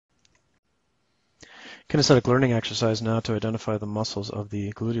Kinesthetic learning exercise now to identify the muscles of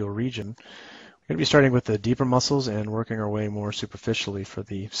the gluteal region. We're going to be starting with the deeper muscles and working our way more superficially for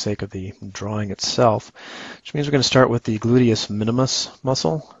the sake of the drawing itself, which means we're going to start with the Gluteus Minimus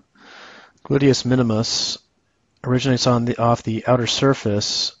muscle. Gluteus Minimus originates off the outer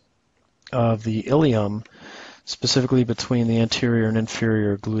surface of the ilium, specifically between the anterior and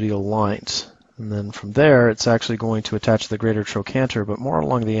inferior gluteal lines. And then from there, it's actually going to attach to the greater trochanter, but more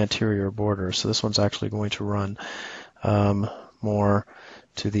along the anterior border. So this one's actually going to run more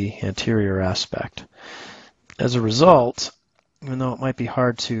to the anterior aspect. As a result, even though it might be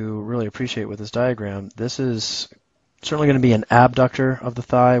hard to really appreciate with this diagram, this is certainly going to be an abductor of the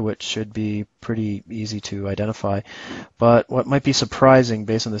thigh, which should be pretty easy to identify. But what might be surprising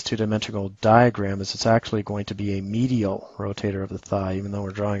based on this two-dimensional diagram is it's actually going to be a medial rotator of the thigh, even though we're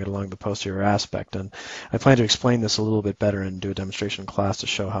drawing it along the posterior aspect. And I plan to explain this a little bit better and do a demonstration in class to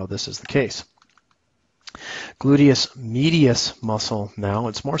show how this is the case. Gluteus Medius muscle now,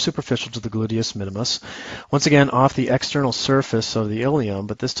 it's more superficial to the Gluteus Minimus. Once again, off the external surface of the ilium,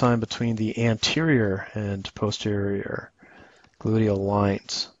 but this time between the anterior and posterior gluteal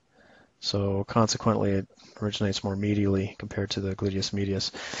lines. So consequently, it originates more medially compared to the Gluteus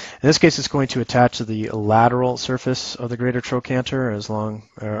Medius. In this case, it's going to attach to the lateral surface of the greater trochanter,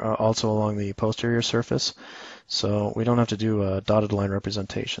 also along the posterior surface. So we don't have to do a dotted line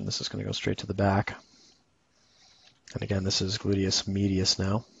representation. This is going to go straight to the back. And again, this is Gluteus Medius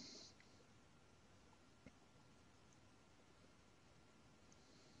now.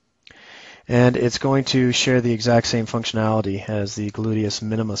 And it's going to share the exact same functionality as the Gluteus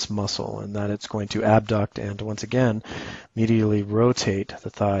Minimus muscle, in that it's going to abduct and, once again, medially rotate the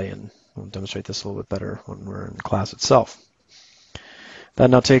thigh. And we'll demonstrate this a little bit better when we're in class itself. That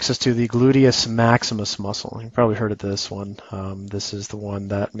now takes us to the Gluteus Maximus muscle. You've probably heard of this one. This is the one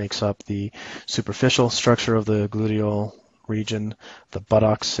that makes up the superficial structure of the gluteal region, the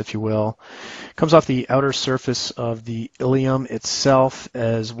buttocks, if you will. It comes off the outer surface of the ilium itself,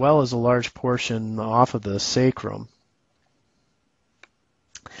 as well as a large portion off of the sacrum.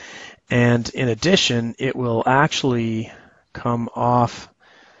 And in addition, it will actually come off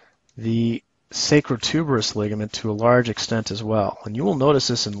the sacrotuberous ligament to a large extent as well. And you will notice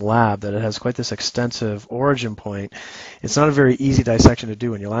this in lab, that it has quite this extensive origin point. It's not a very easy dissection to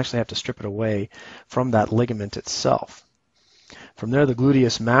do, and you'll actually have to strip it away from that ligament itself. From there, the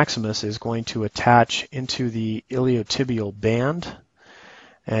Gluteus Maximus is going to attach into the Iliotibial Band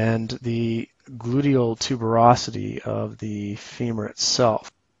and the gluteal tuberosity of the femur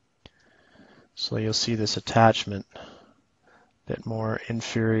itself. So you'll see this attachment bit more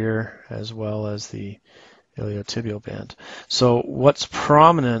inferior, as well as the iliotibial band. So what's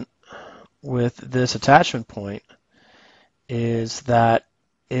prominent with this attachment point is that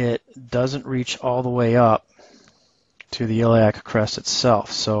it doesn't reach all the way up to the iliac crest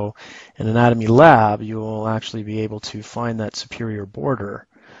itself. So in anatomy lab, you will actually be able to find that superior border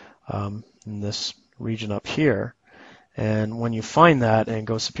in this region up here. And when you find that and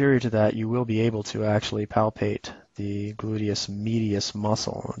go superior to that, you will be able to actually palpate the Gluteus Medius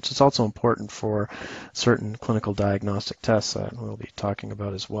muscle, which is also important for certain clinical diagnostic tests that we'll be talking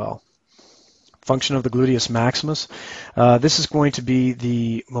about as well. Function of the Gluteus Maximus. This is going to be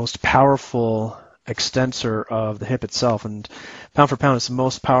the most powerful extensor of the hip itself, and pound for pound, it's the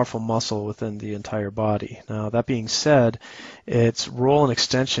most powerful muscle within the entire body. Now, that being said, its role in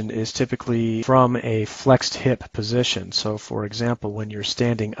extension is typically from a flexed hip position. So, for example, when you're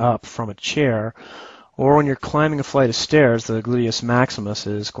standing up from a chair, or when you're climbing a flight of stairs, the Gluteus Maximus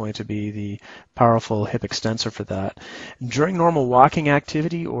is going to be the powerful hip extensor for that. During normal walking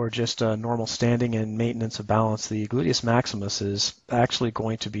activity or just normal standing and maintenance of balance, the Gluteus Maximus is actually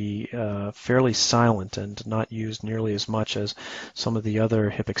going to be fairly silent and not used nearly as much as some of the other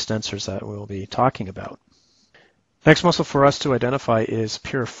hip extensors that we'll be talking about. Next muscle for us to identify is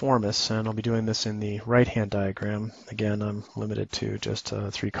Piriformis, and I'll be doing this in the right-hand diagram. Again, I'm limited to just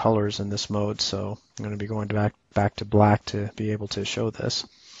 3 colors in this mode, so I'm going to be going back to black to be able to show this.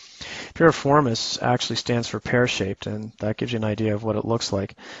 Piriformis actually stands for pear-shaped, and that gives you an idea of what it looks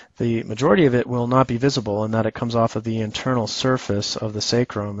like. The majority of it will not be visible in that it comes off of the internal surface of the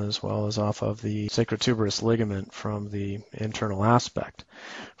sacrum, as well as off of the sacrotuberous ligament from the internal aspect.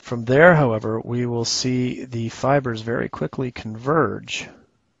 From there, however, we will see the fibers very quickly converge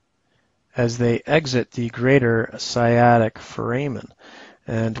as they exit the greater sciatic foramen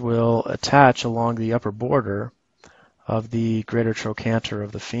and will attach along the upper border of the greater trochanter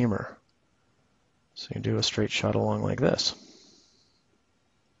of the femur. So you can do a straight shot along like this.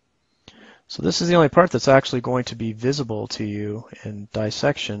 So this is the only part that's actually going to be visible to you in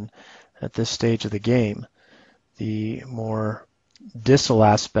dissection, at this stage of the game. The more distal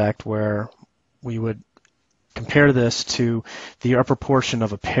aspect, where we would compare this to the upper portion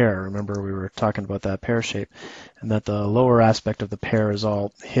of a pear. Remember, we were talking about that pear shape, and that the lower aspect of the pear is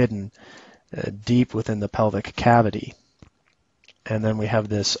all hidden deep within the pelvic cavity. And then we have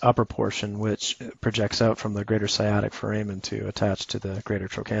this upper portion which projects out from the greater sciatic foramen to attach to the greater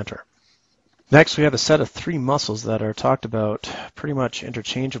trochanter. Next, we have a set of three muscles that are talked about pretty much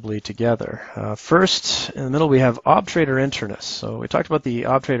interchangeably together. First, in the middle, we have obturator internus. So we talked about the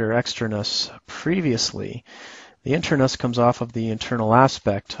obturator externus previously. The internus comes off of the internal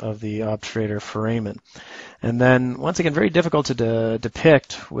aspect of the obturator foramen. And then, once again, very difficult to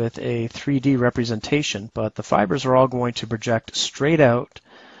depict with a 3D representation, but the fibers are all going to project straight out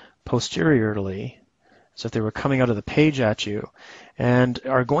posteriorly, as if they were coming out of the page at you, and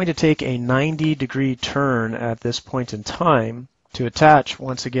are going to take a 90-degree turn at this point in time to attach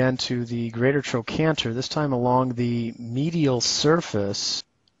once again to the greater trochanter, this time along the medial surface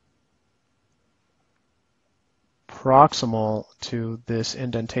proximal to this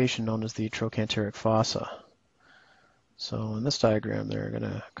indentation known as the trochanteric fossa. So in this diagram, they're going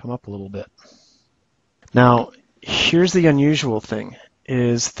to come up a little bit. Now, here's the unusual thing,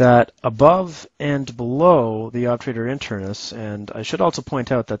 is that above and below the obturator internus, and I should also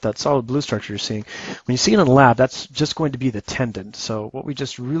point out that that solid blue structure you're seeing, when you see it in the lab, that's just going to be the tendon. So what we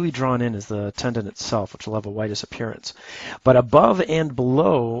just really drawn in is the tendon itself, which will have a whitish appearance. But above and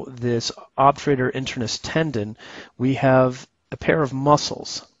below this obturator internus tendon, we have a pair of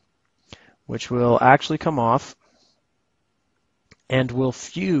muscles, which will actually come off and will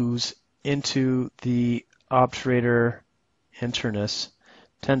fuse into the obturator internus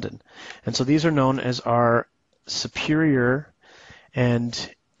tendon. And so these are known as our superior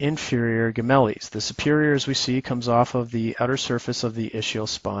and inferior gemellis. The superior, as we see, comes off of the outer surface of the ischial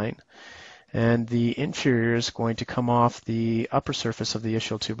spine, and the inferior is going to come off the upper surface of the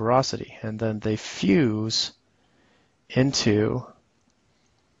ischial tuberosity, and then they fuse into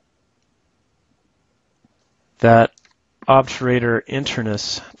that obturator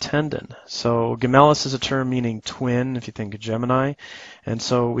internus tendon. So gemellus is a term meaning twin, if you think of Gemini, and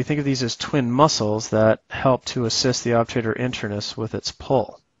so we think of these as twin muscles that help to assist the obturator internus with its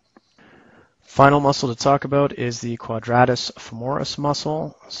pull. Final muscle to talk about is the Quadratus femoris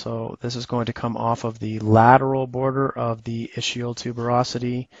muscle. So this is going to come off of the lateral border of the ischial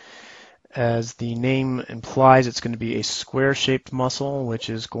tuberosity. As the name implies, it's going to be a square-shaped muscle which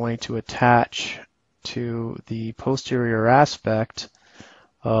is going to attach to the posterior aspect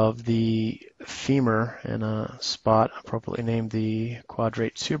of the femur in a spot appropriately named the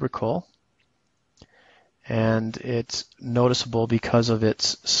quadrate tubercle. And it's noticeable because of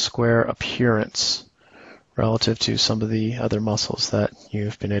its square appearance relative to some of the other muscles that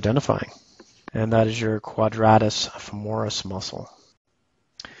you've been identifying. And that is your Quadratus femoris muscle.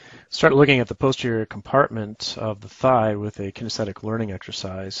 Start looking at the posterior compartment of the thigh with a kinesthetic learning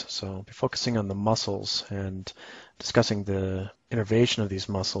exercise. So I'll be focusing on the muscles and discussing the innervation of these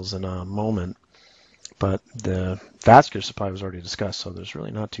muscles in a moment. But the vascular supply was already discussed, so there's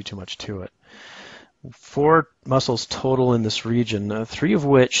really not too much to it. 4 muscles total in this region, 3 of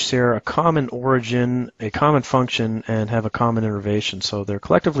which share a common origin, a common function, and have a common innervation. So they're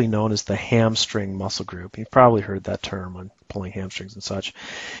collectively known as the hamstring muscle group. You've probably heard that term on pulling hamstrings and such.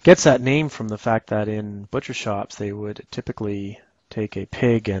 It gets that name from the fact that in butcher shops they would typically take a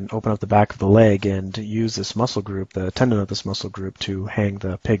pig and open up the back of the leg and use this muscle group, the tendon of this muscle group, to hang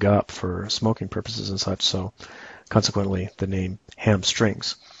the pig up for smoking purposes and such. So consequently the name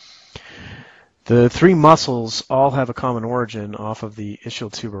hamstrings. The 3 muscles all have a common origin off of the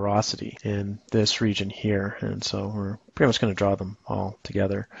ischial tuberosity in this region here, and so we're pretty much going to draw them all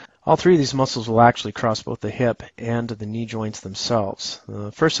together. All 3 of these muscles will actually cross both the hip and the knee joints themselves.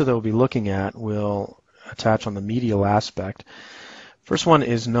 The first that we'll be looking at will attach on the medial aspect. First one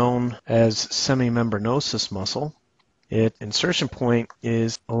is known as Semimembranosus muscle. Its insertion point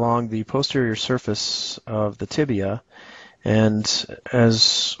is along the posterior surface of the tibia. And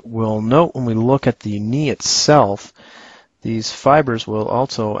as we'll note when we look at the knee itself, these fibers will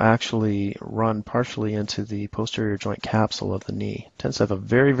also actually run partially into the posterior joint capsule of the knee. It tends to have a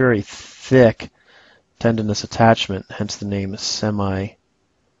very, very thick tendinous attachment, hence the name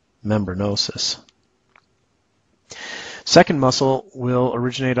semimembranosus. Second muscle will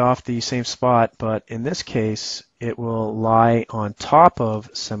originate off the same spot, but in this case it will lie on top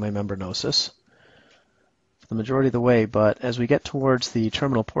of semimembranosus the majority of the way, but as we get towards the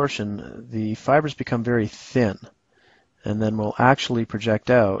terminal portion, the fibers become very thin and then will actually project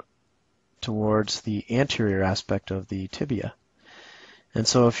out towards the anterior aspect of the tibia. And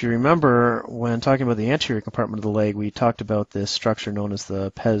so if you remember, when talking about the anterior compartment of the leg, we talked about this structure known as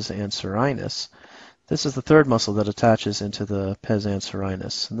the pes anserinus. This is the third muscle that attaches into the pes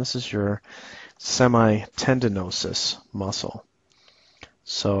anserinus, and this is your semitendinosus muscle.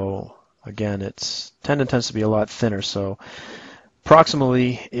 So again, its tendon tends to be a lot thinner, so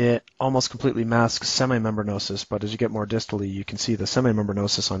proximally it almost completely masks semimembranosus, but as you get more distally, you can see the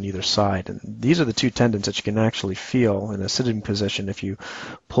semimembranosus on either side. And these are the two tendons that you can actually feel in a sitting position. If you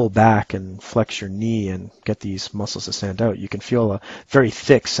pull back and flex your knee and get these muscles to stand out, you can feel a very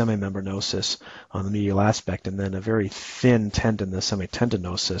thick semimembranosus on the medial aspect, and then a very thin tendon, the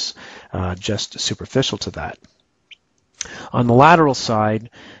semitendinosus, just superficial to that. On the lateral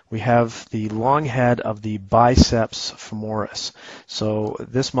side, we have the long head of the biceps femoris. So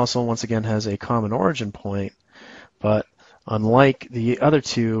this muscle, once again, has a common origin point, but unlike the other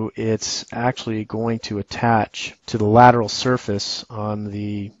two, it's actually going to attach to the lateral surface on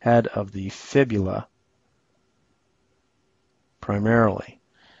the head of the fibula primarily.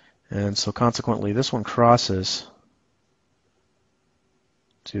 And so consequently, this one crosses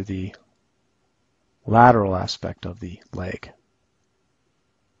to the lateral aspect of the leg.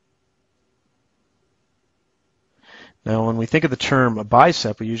 Now, when we think of the term a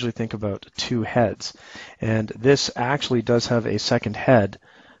bicep, we usually think about two heads, and this actually does have a second head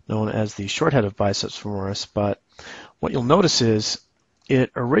known as the short head of biceps femoris, but what you'll notice is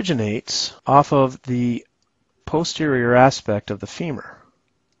it originates off of the posterior aspect of the femur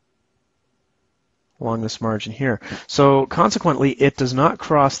along this margin here. So consequently, it does not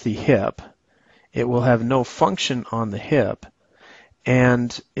cross the hip. It will have no function on the hip,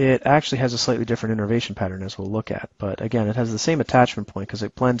 and it actually has a slightly different innervation pattern, as we'll look at. But again, it has the same attachment point because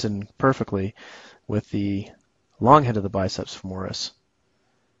it blends in perfectly with the long head of the biceps femoris.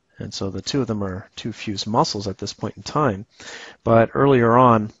 And so the two of them are two fused muscles at this point in time. But earlier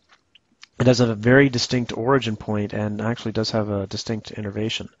on, it does have a very distinct origin point and actually does have a distinct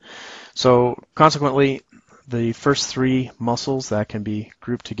innervation. So consequently, the first three muscles that can be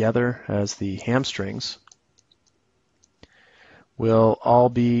grouped together as the hamstrings will all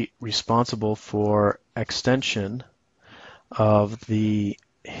be responsible for extension of the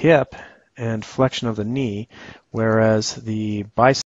hip and flexion of the knee, whereas the biceps